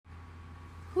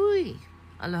Hui.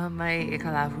 Aloha mai e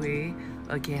kalahui.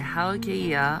 Okay, how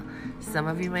ya? Some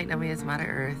of you might know me as Mother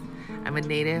Earth. I'm a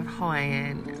native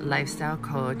Hawaiian lifestyle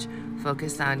coach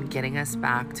focused on getting us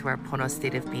back to our pono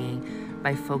state of being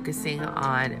by focusing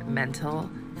on mental,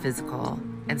 physical,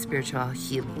 and spiritual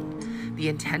healing. The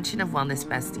intention of Wellness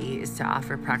Bestie is to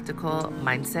offer practical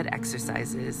mindset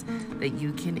exercises that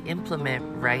you can implement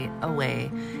right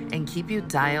away and keep you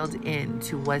dialed in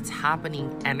to what's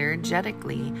happening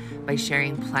energetically by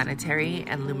sharing planetary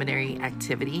and luminary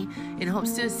activity in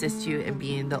hopes to assist you in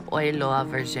being the Oiloa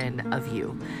version of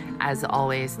you. As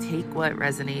always, take what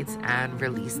resonates and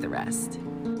release the rest.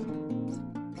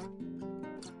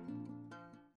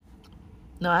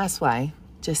 No, that's why.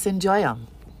 Just enjoy them.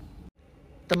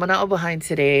 The mana'o behind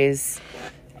today's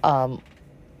to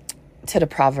the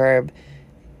proverb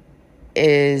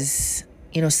is,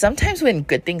 sometimes when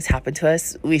good things happen to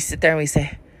us, we sit there and we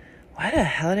say, why the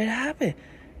hell did it happen?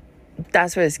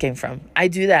 That's where this came from. I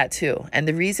do that too. And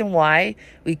the reason why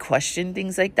we question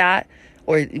things like that,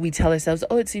 or we tell ourselves,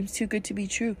 oh, it seems too good to be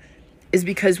true, is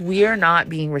because we are not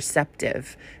being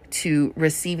receptive to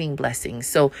receiving blessings.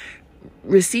 So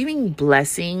receiving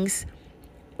blessings,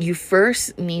 you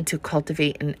first need to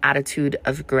cultivate an attitude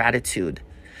of gratitude.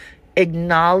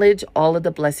 Acknowledge all of the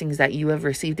blessings that you have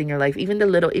received in your life, even the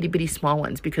little itty bitty small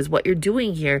ones, because what you're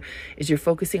doing here is you're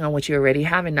focusing on what you already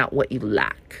have and not what you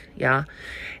lack. Yeah.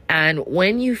 And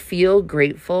when you feel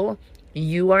grateful,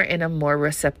 you are in a more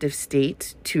receptive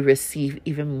state to receive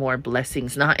even more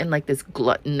blessings, not in like this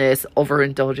gluttonous,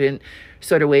 overindulgent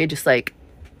sort of way, just like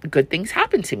good things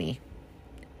happen to me,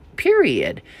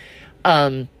 period.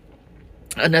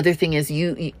 Another thing is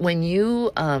when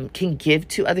you can give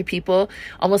to other people,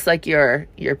 almost like you're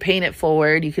paying it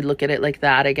forward. You could look at it like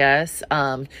that, I guess.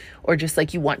 Or just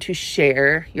like you want to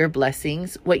share your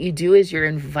blessings. What you do is you're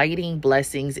inviting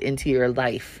blessings into your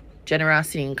life.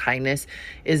 Generosity and kindness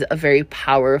is a very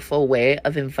powerful way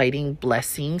of inviting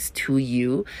blessings to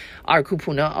you. Our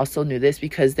kupuna also knew this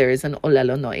because there is an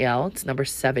olelo no'eau. It's number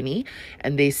 70.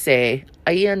 And they say,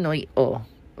 Aia noi'o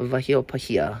vahio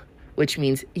pahia, which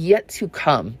means yet to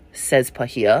come, says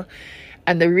Pahia.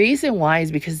 And the reason why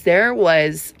is because there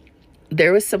was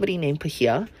somebody named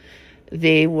Pahia.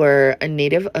 They were a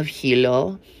native of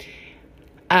Hilo.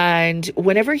 And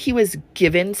whenever he was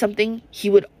given something, he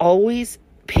would always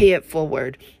pay it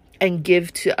forward and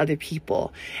give to other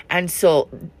people. And so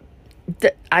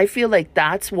I feel like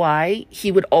that's why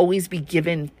he would always be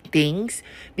given things,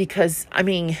 because,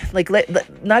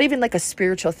 not even like a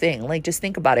spiritual thing. Like, just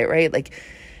think about it, right? Like,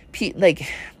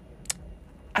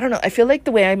 I don't know. I feel like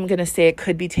the way I'm going to say it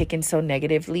could be taken so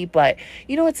negatively, but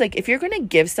it's like if you're going to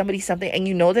give somebody something and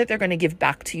you know that they're going to give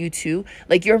back to you too,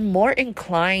 like you're more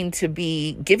inclined to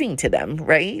be giving to them,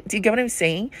 right? Do you get what I'm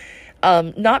saying?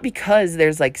 Not because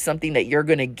there's like something that you're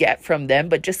going to get from them,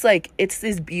 but just like it's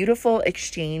this beautiful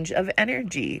exchange of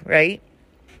energy, right?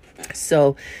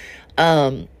 So,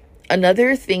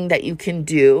 another thing that you can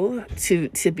do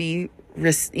to be,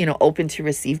 open to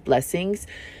receive blessings,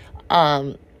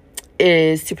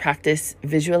 is to practice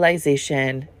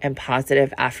visualization and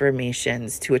positive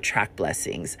affirmations to attract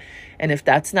blessings. And if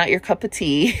that's not your cup of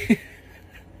tea,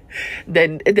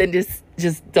 then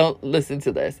just don't listen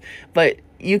to this. But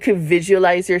you can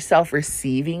visualize yourself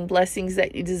receiving blessings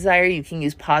that you desire. You can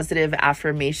use positive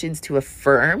affirmations to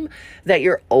affirm that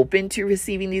you're open to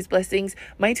receiving these blessings.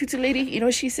 My tutu lady,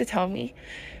 what she used to tell me?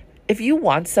 If you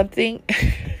want something,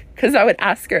 because I would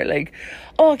ask her like,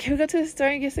 oh, can we go to the store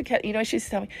and get some cat? She used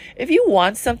to tell me, if you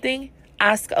want something,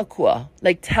 ask Akua.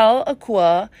 Like, tell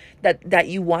Akua that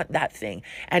you want that thing.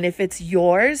 And if it's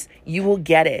yours, you will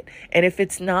get it. And if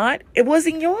it's not, it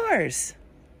wasn't yours.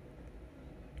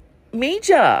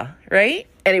 Major, right?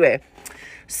 Anyway,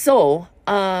 so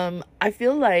I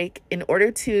feel like in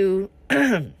order to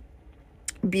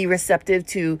be receptive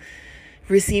to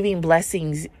receiving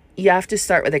blessings, you have to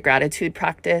start with a gratitude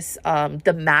practice.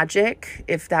 The Magic,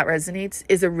 if that resonates,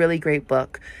 is a really great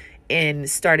book in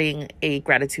starting a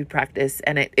gratitude practice.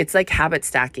 And it's like habit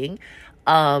stacking.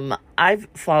 I've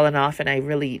fallen off and I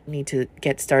really need to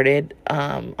get started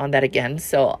on that again.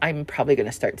 So I'm probably going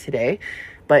to start today.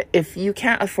 But if you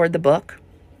can't afford the book,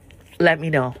 let me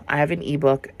know. I have an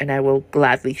ebook and I will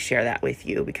gladly share that with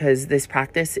you, because this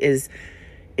practice is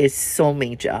so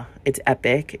major. It's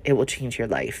epic. It will change your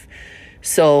life.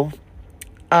 So,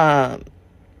 what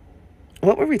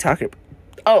were we talking about?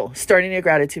 Oh, starting a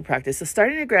gratitude practice. So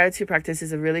starting a gratitude practice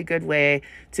is a really good way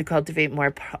to cultivate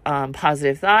more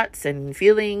positive thoughts and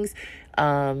feelings.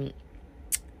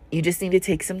 You just need to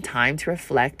take some time to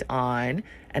reflect on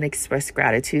and express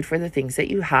gratitude for the things that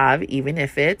you have, even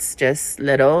if it's just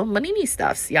little manini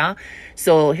stuffs. Yeah.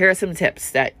 So here are some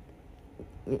tips that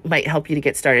might help you to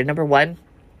get started. Number one,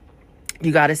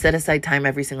 you got to set aside time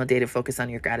every single day to focus on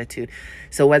your gratitude.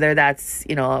 So whether that's,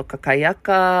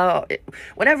 kakayaka,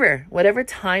 whatever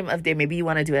time of day, maybe you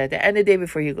want to do it at the end of the day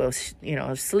before you go,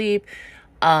 sleep.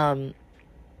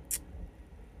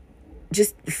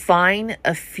 Just find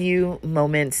a few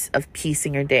moments of peace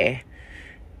in your day.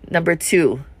 Number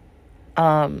two,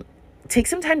 take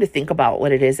some time to think about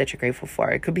what it is that you're grateful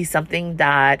for. It could be something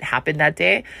that happened that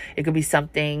day. It could be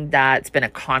something that's been a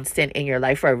constant in your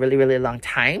life for a really, really long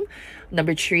time.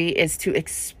 Number three is to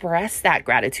express that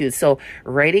gratitude. So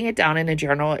writing it down in a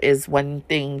journal is one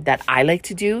thing that I like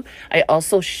to do. I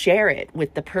also share it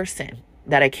with the person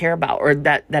that I care about or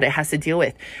that it has to deal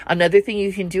with. Another thing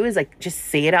you can do is just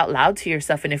say it out loud to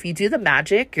yourself. And if you do the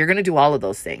magic, you're going to do all of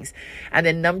those things. And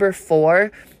then number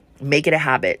four, make it a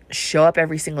habit. Show up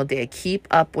every single day. Keep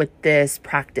up with this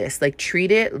practice.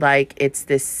 Treat it like it's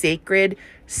this sacred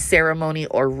ceremony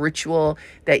or ritual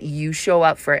that you show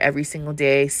up for every single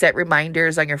day. Set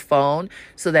reminders on your phone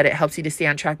so that it helps you to stay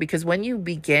on track, because when you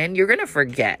begin, you're going to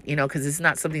forget, because it's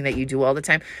not something that you do all the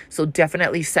time. So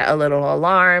definitely set a little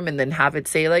alarm and then have it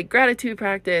say gratitude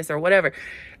practice or whatever.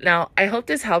 Now, I hope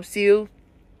this helps you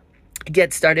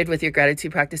get started with your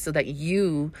gratitude practice so that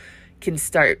you can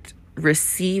start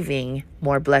receiving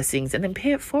more blessings and then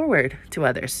pay it forward to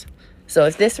others. So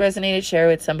if this resonated, share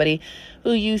with somebody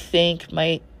who you think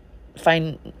might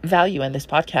find value in this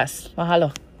podcast.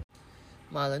 Mahalo.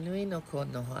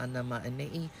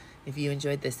 If you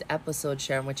enjoyed this episode,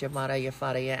 share them with your mara, your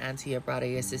father, your auntie, your brother,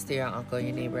 your sister, your uncle,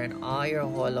 your neighbor, and all your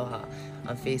hoaloha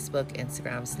on Facebook,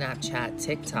 Instagram, Snapchat,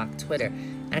 TikTok, Twitter,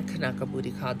 and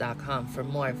KanakaBootyCall.com. For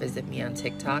more, visit me on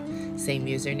TikTok, same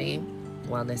username,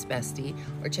 Wellness Bestie,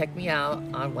 or check me out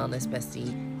on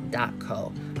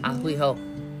wellnessbestie.co. Ahui ho.